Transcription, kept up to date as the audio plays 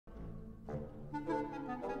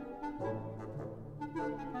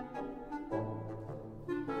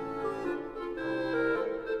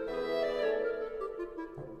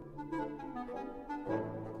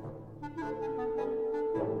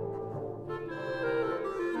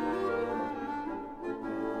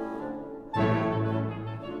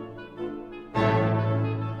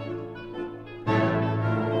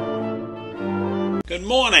Good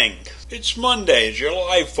morning. It's Monday,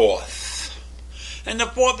 July 4th. And the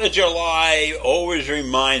 4th of July always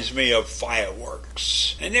reminds me of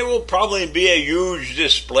fireworks. And there will probably be a huge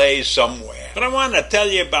display somewhere. But I want to tell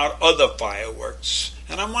you about other fireworks.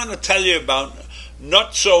 And I want to tell you about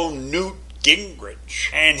Newt Gingrich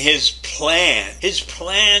and his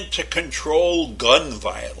plan to control gun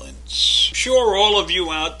violence. Sure, all of you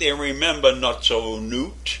out there remember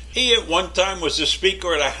Newt. He at one time was the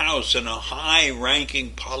Speaker of the House and a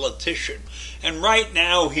high-ranking politician. And right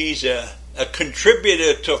now he's a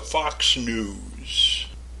contributor to Fox News.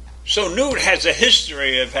 So Newt has a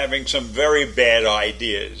history of having some very bad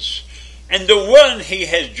ideas. And the one he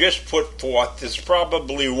has just put forth is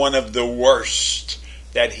probably one of the worst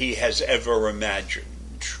that he has ever imagined.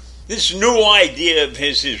 This new idea of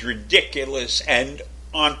his is ridiculous, and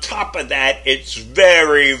on top of that, it's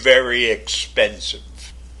very, very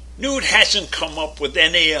expensive. Newt hasn't come up with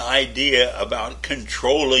any idea about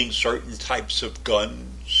controlling certain types of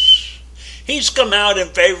guns. He's come out in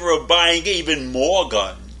favor of buying even more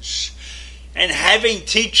guns and having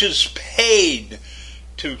teachers paid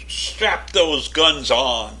to strap those guns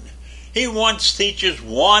on. He wants teachers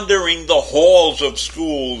wandering the halls of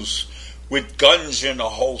schools with guns in a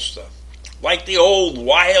holster, like the old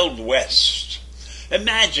Wild West.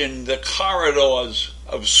 Imagine the corridors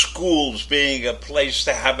of schools being a place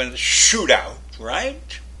to have a shootout,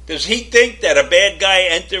 right? Does he think that a bad guy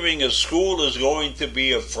entering a school is going to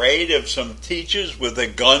be afraid of some teachers with a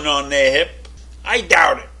gun on their hip? I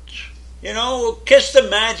doubt it. You know, just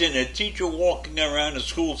imagine a teacher walking around the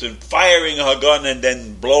schools and firing her gun and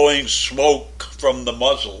then blowing smoke from the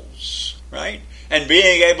muzzles, right? And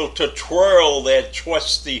being able to twirl their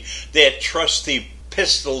trusty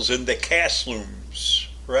pistols in the classrooms,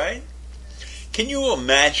 right? Can you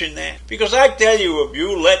imagine that? Because I tell you, if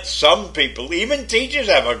you let some people, even teachers,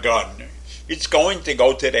 have a gun, it's going to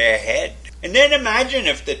go to their head. And then imagine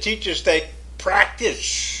if the teachers take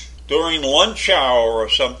practice during lunch hour or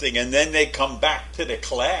something, and then they come back to the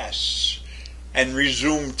class and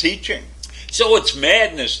resume teaching. So it's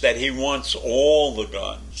madness that he wants all the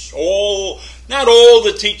guns. Not all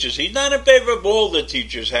the teachers. He's not in favor of all the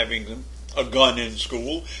teachers having a gun in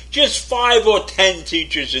school. Just 5 or 10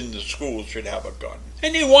 teachers in the school should have a gun.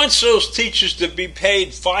 And he wants those teachers to be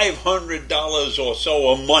paid $500 or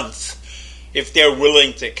so a month if they're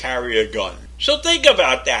willing to carry a gun. So think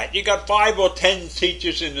about that. You got 5 or 10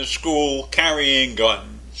 teachers in the school carrying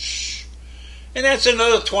guns. And that's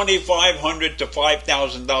another $2,500 to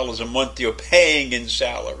 $5,000 a month you're paying in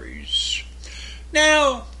salaries.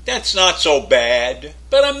 Now, that's not so bad.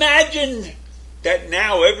 But imagine that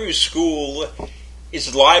now every school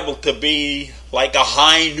is liable to be like a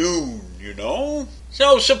high noon, you know?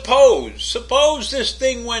 So suppose this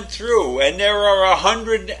thing went through and there are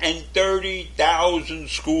 130,000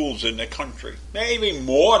 schools in the country, maybe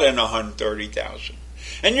more than 130,000.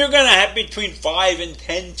 And you're going to have between 5 and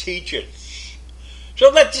 10 teachers. So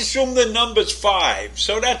let's assume the number's 5.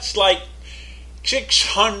 So that's like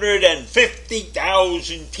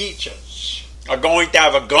 650,000 teachers are going to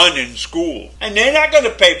have a gun in school. And they're not going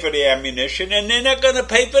to pay for the ammunition, and they're not going to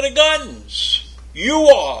pay for the guns. You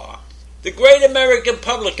are. The great American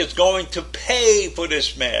public is going to pay for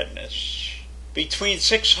this madness. Between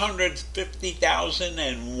 650,000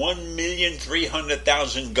 and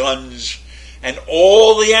 1,300,000 guns and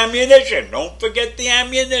all the ammunition. Don't forget the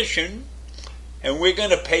ammunition. And we're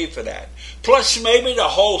going to pay for that. Plus maybe the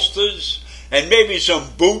holsters and maybe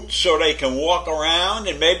some boots so they can walk around,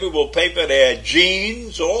 and maybe we'll pay for their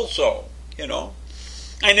jeans also, you know.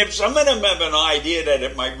 And if some of them have an idea that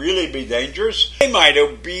it might really be dangerous, they might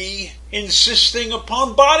be insisting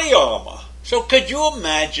upon body armor. So could you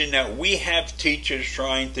imagine that we have teachers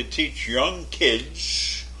trying to teach young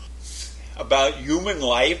kids about human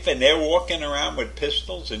life, and they're walking around with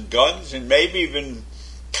pistols and guns and maybe even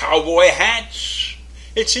cowboy hats?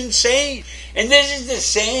 It's insane. And this is the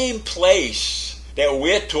same place that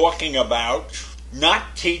we're talking about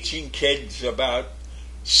not teaching kids about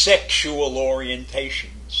sexual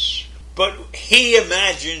orientations. But he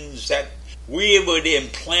imagines that we would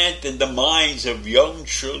implant in the minds of young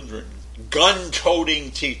children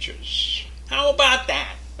gun-toting teachers. How about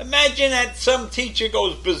that? Imagine that some teacher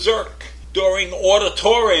goes berserk during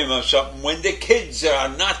auditorium or something when the kids are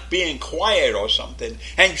not being quiet or something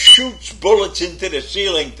and shoots bullets into the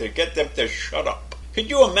ceiling to get them to shut up. Could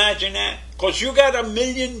you imagine that? Because you got 1.3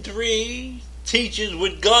 million teachers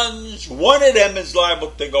with guns. One of them is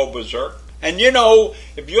liable to go berserk. And you know,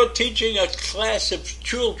 if you're teaching a class of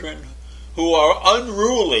children who are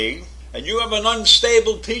unruly and you have an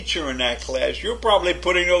unstable teacher in that class, you're probably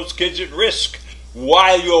putting those kids at risk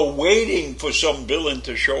while you're waiting for some villain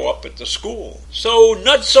to show up at the school. So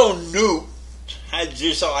Newt has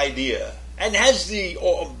this idea and has the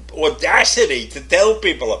audacity to tell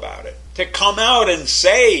people about it, to come out and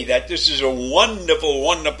say that this is a wonderful,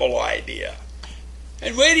 wonderful idea.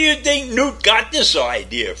 And where do you think Newt got this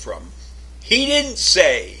idea from? He didn't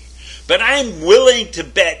say, but I'm willing to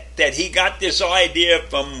bet that he got this idea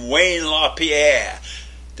from Wayne LaPierre,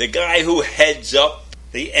 the guy who heads up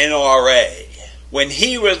the NRA, when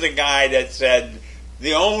he was the guy that said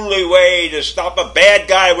the only way to stop a bad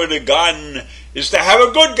guy with a gun is to have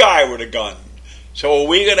a good guy with a gun. So are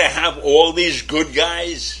we going to have all these good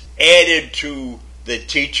guys added to the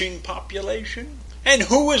teaching population? And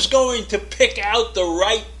who is going to pick out the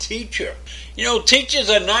right teacher? You know, teachers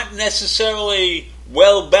are not necessarily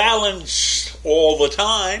well balanced all the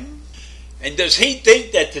time. And does he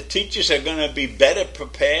think that the teachers are going to be better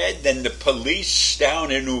prepared than the police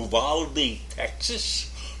down in Uvalde,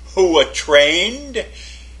 Texas, who were trained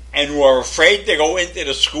and were afraid to go into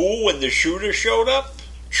the school when the shooter showed up?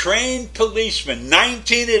 Trained policemen,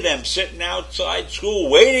 19 of them sitting outside school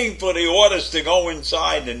waiting for the orders to go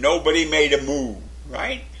inside, and nobody made a move,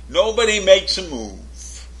 right? Nobody makes a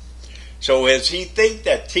move. So does he think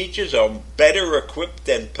that teachers are better equipped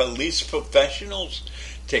than police professionals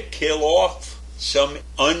to kill off some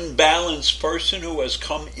unbalanced person who has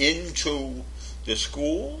come into the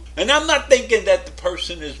school? And I'm not thinking that the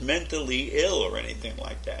person is mentally ill or anything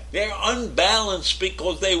like that. They're unbalanced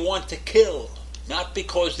because they want to kill, not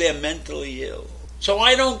because they're mentally ill. So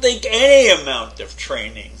I don't think any amount of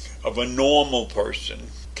training of a normal person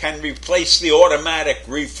can replace the automatic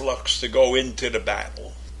reflex to go into the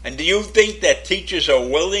battle. And do you think that teachers are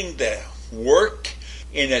willing to work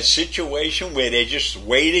in a situation where they're just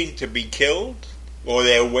waiting to be killed, or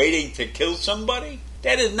they're waiting to kill somebody?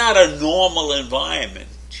 That is not a normal environment.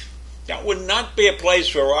 That would not be a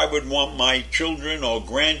place where I would want my children or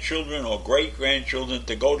grandchildren or great-grandchildren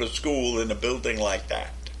to go to school in a building like that.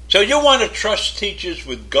 So you want to trust teachers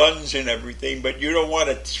with guns and everything, but you don't want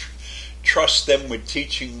to trust them with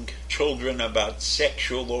teaching children about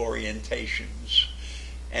sexual orientations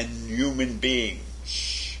and human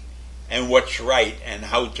beings and what's right and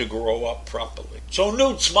how to grow up properly. So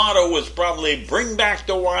Newt's motto was probably bring back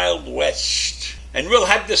the Wild West, and we'll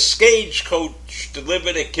have the stagecoach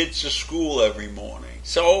deliver the kids to school every morning.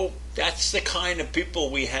 So that's the kind of people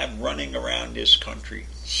we have running around this country,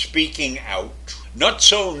 speaking out. Not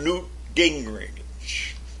so Newt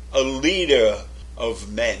Gingrich, a leader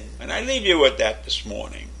of men. And I leave you with that this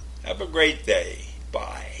morning. Have a great day.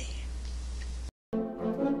 Bye.